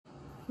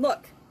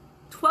Look,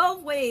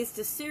 12 ways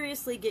to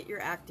seriously get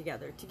your act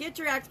together. To get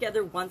your act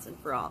together once and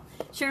for all.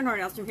 Sharon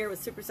Hornelstrom here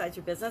with Supersize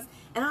Your Business.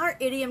 And our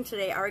idiom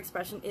today, our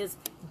expression is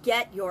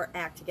get your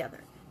act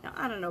together. Now,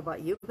 I don't know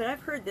about you, but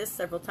I've heard this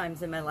several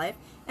times in my life.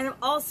 And I've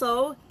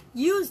also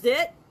used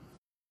it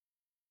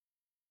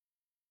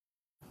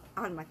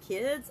on my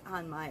kids,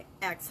 on my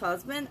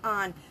ex-husband,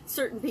 on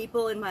certain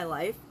people in my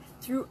life,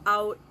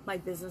 throughout my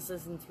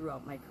businesses and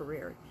throughout my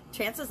career.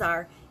 Chances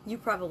are you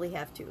probably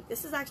have too.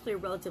 This is actually a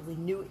relatively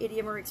new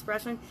idiom or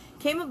expression.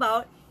 Came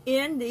about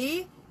in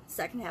the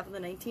second half of the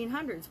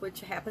 1900s,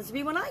 which happens to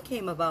be when I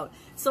came about.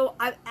 So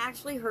I've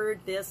actually heard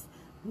this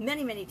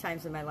many, many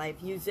times in my life.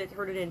 Used it,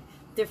 heard it in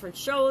different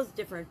shows,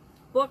 different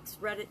books,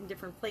 read it in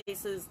different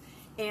places.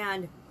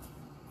 And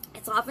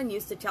it's often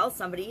used to tell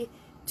somebody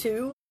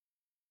to,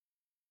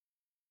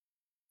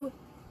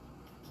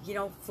 you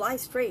know, fly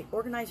straight,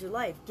 organize your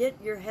life, get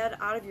your head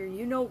out of your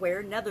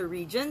you-know-where nether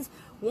regions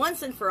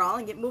once and for all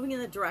and get moving in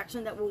the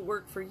direction that will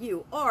work for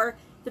you or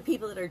the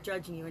people that are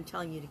judging you and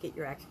telling you to get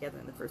your act together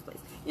in the first place.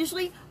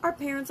 Usually our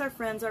parents, our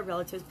friends, our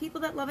relatives, people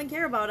that love and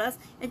care about us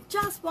and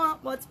just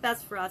want what's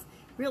best for us.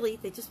 Really,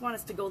 they just want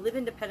us to go live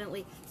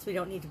independently so we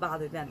don't need to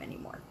bother them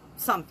anymore,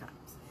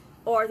 sometimes.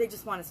 Or they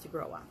just want us to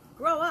grow up.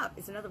 Grow up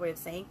is another way of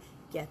saying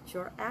get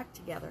your act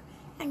together.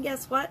 And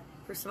guess what?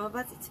 For some of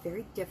us, it's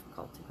very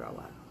difficult to grow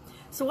up.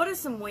 So what are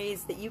some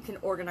ways that you can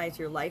organize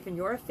your life and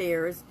your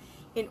affairs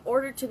in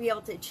order to be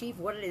able to achieve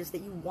what it is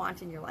that you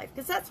want in your life?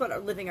 Because that's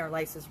what living our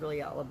lives is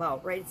really all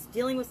about, right? It's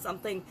dealing with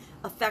something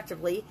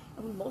effectively.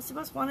 And most of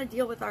us want to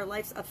deal with our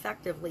lives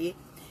effectively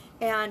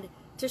and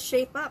to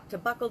shape up, to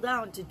buckle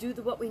down, to do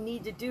what we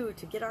need to do,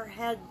 to get our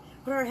head,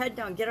 put our head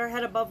down, get our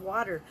head above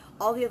water.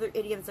 All the other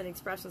idioms and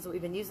expressions that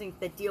we've been using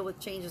that deal with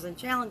changes and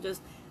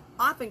challenges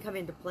often come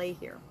into play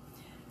here.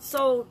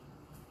 So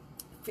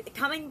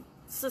coming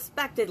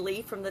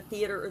suspectedly from the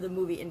theater or the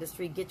movie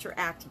industry, get your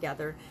act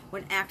together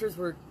when actors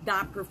were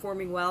not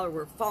performing well or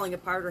were falling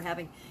apart or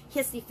having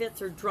hissy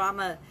fits or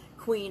drama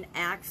queen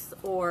acts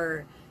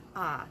or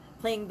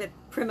playing the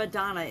prima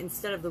donna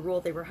instead of the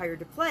role they were hired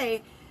to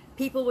play,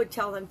 people would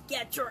tell them,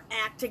 get your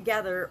act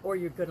together or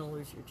you're going to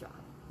lose your job,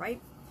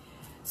 right?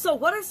 So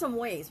what are some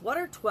ways? What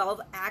are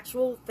 12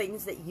 actual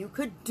things that you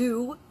could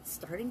do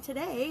starting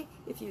today,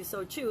 if you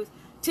so choose,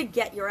 to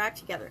get your act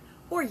together?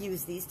 Or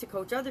use these to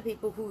coach other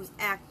people whose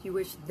act you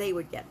wish they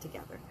would get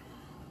together.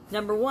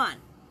 Number one,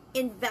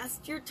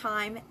 invest your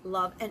time,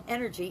 love, and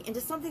energy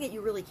into something that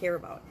you really care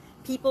about.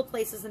 People,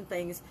 places, and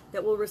things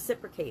that will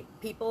reciprocate.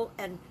 People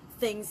and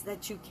things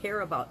that you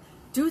care about.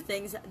 Do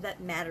things that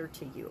matter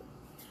to you.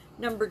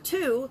 Number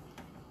two,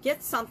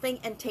 get something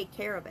and take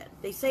care of it.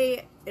 They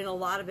say in a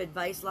lot of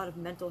advice, a lot of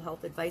mental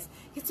health advice,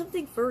 get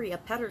something furry, a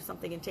pet or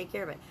something, and take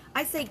care of it.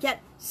 I say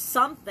get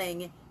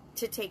something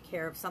to take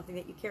care of something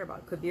that you care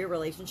about. Could be a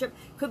relationship,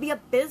 could be a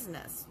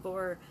business.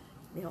 For,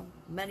 you know,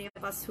 many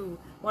of us who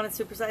want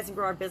to supersize and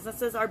grow our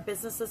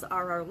businesses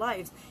are our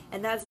lives.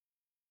 And that's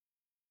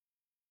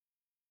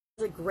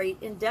a great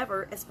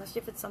endeavor,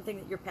 especially if it's something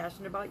that you're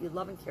passionate about, you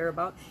love and care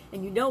about,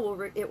 and you know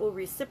it will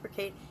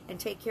reciprocate and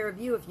take care of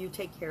you if you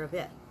take care of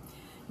it.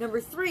 Number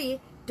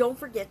three, don't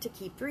forget to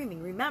keep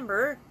dreaming.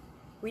 Remember,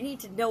 we need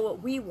to know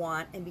what we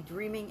want and be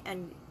dreaming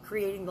and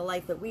creating the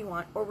life that we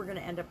want, or we're going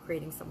to end up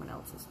creating someone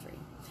else's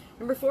dream.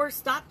 Number four,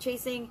 stop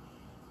chasing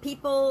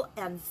people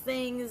and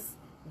things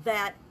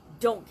that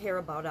don't care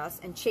about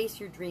us and chase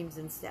your dreams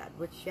instead,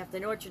 which you have to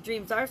know what your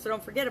dreams are, so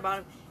don't forget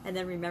about them, and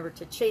then remember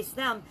to chase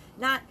them,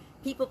 not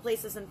people,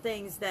 places, and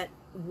things that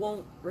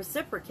won't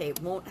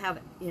reciprocate, won't have,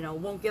 you know,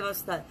 won't give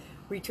us the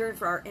return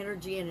for our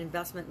energy and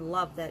investment and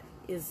love that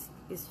is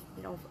you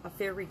know, a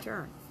fair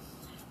return.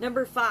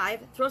 Number five,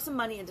 throw some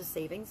money into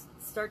savings.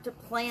 Start to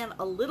plan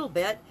a little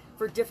bit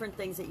for different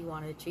things that you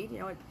want to achieve. You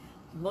know,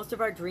 most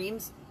of our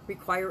dreams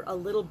require a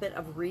little bit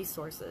of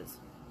resources.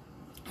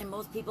 And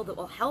most people that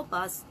will help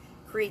us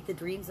create the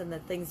dreams and the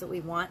things that we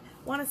want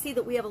to see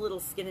that we have a little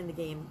skin in the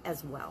game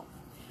as well.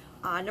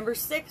 Number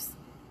six,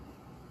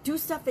 do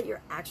stuff that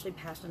you're actually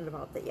passionate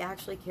about, that you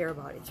actually care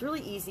about. It's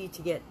really easy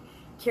to get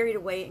carried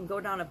away and go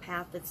down a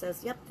path that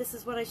says, yep, this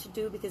is what I should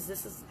do because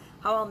this is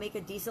how I'll make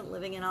a decent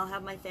living and I'll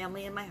have my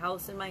family and my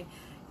house and my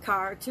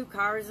car, 2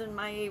 cars and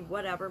my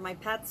whatever, my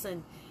pets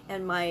and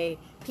my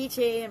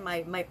PTA and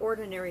my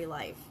ordinary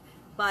life.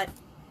 But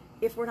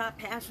if we're not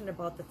passionate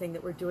about the thing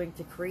that we're doing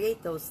to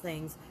create those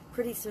things,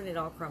 pretty soon it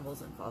all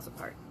crumbles and falls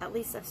apart. At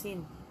least I've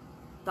seen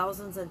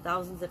thousands and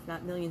thousands, if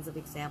not millions, of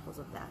examples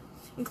of that,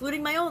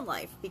 including my own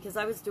life, because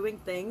I was doing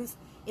things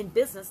in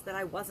business that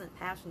I wasn't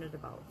passionate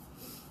about.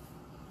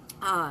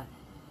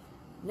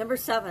 Number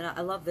seven,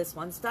 I love this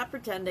one. Stop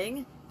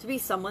pretending to be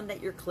someone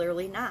that you're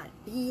clearly not.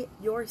 Be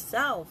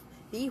yourself.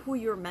 Be who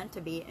you're meant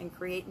to be and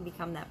create and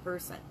become that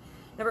person.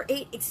 Number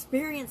eight,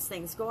 experience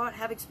things. Go out,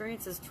 have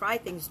experiences, try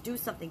things, do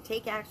something,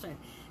 take action,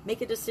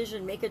 make a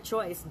decision, make a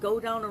choice, go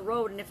down a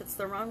road, and if it's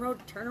the wrong road,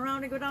 turn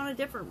around and go down a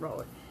different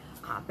road.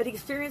 But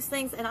experience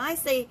things, and I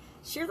say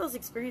share those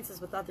experiences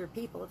with other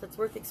people. If it's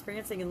worth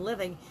experiencing and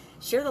living,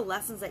 share the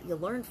lessons that you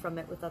learned from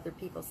it with other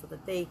people so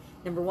that they,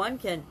 number one,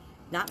 can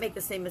not make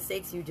the same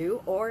mistakes you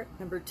do, or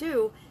number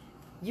 2,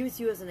 use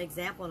you as an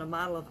example and a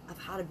model of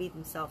how to be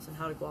themselves and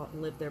how to go out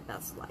and live their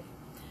best life.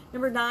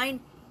 Number 9,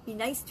 be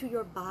nice to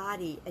your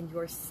body and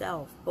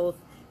yourself, both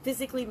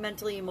physically,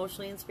 mentally,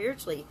 emotionally, and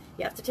spiritually.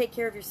 You have to take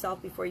care of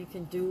yourself before you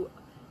can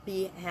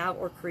have,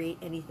 or create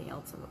anything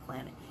else on the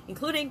planet,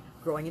 including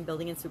growing and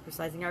building and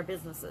supersizing our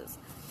businesses.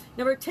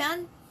 Number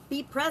 10,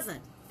 be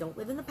present. Don't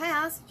live in the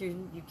past.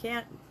 You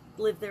can't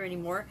live there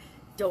anymore.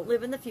 Don't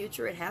live in the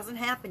future. It hasn't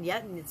happened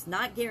yet, and it's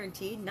not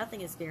guaranteed.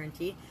 Nothing is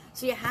guaranteed.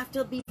 So you have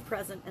to be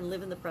present and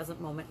live in the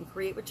present moment and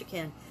create what you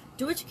can.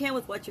 Do what you can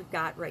with what you've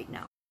got right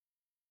now.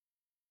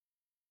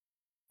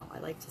 I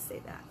like to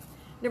say that.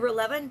 Number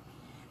 11,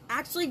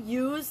 actually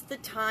use the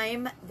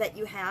time that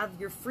you have,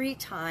 your free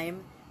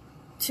time,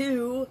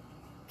 to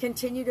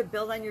continue to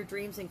build on your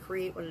dreams and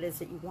create what it is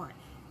that you want.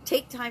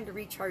 Take time to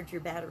recharge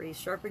your batteries,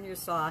 sharpen your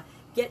saw,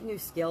 get new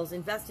skills,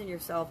 invest in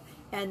yourself,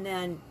 and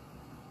then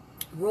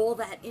roll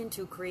that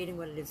into creating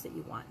what it is that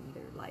you want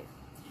in your life.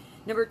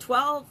 Number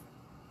 12,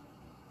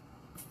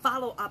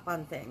 follow up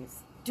on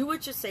things. Do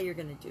what you say you're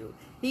going to do.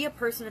 Be a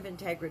person of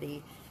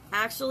integrity.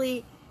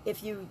 Actually,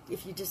 if you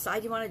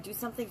decide you want to do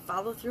something,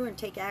 follow through and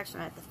take action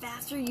on it. The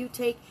faster you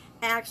take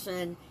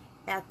action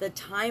at the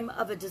time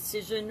of a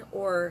decision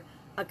or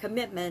a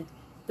commitment,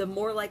 the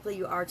more likely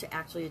you are to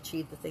actually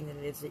achieve the thing that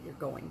it is that you're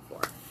going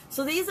for.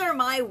 So these are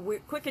my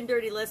quick and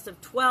dirty list of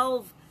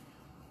 12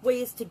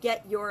 ways to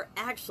get your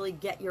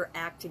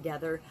act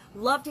together.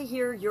 Love to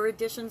hear your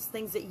additions,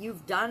 things that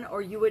you've done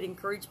or you would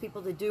encourage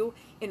people to do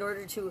in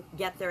order to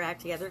get their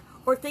act together,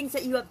 or things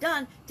that you have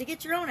done to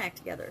get your own act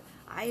together.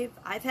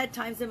 I've had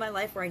times in my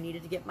life where I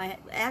needed to get my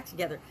act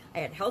together. I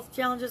had health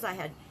challenges. I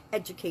had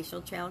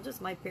educational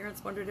challenges. My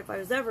parents wondered if I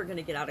was ever going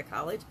to get out of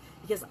college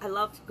because I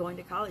loved going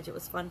to college. It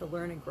was fun to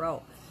learn and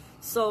grow.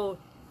 So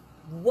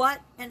what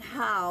and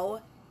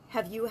how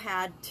have you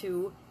had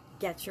to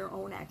get your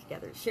own act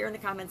together? Share in the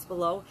comments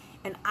below.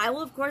 And I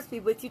will, of course, be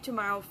with you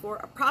tomorrow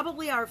for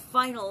probably our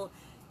final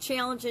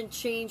challenge and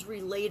change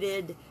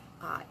related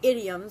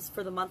idioms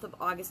for the month of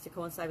August to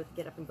coincide with the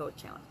Get Up and Go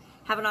Challenge.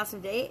 Have an awesome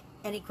day.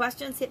 Any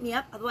questions, hit me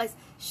up. Otherwise,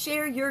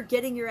 share your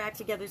getting your act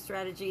together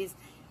strategies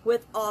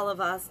with all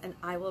of us, and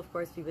I will, of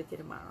course, be with you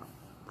tomorrow.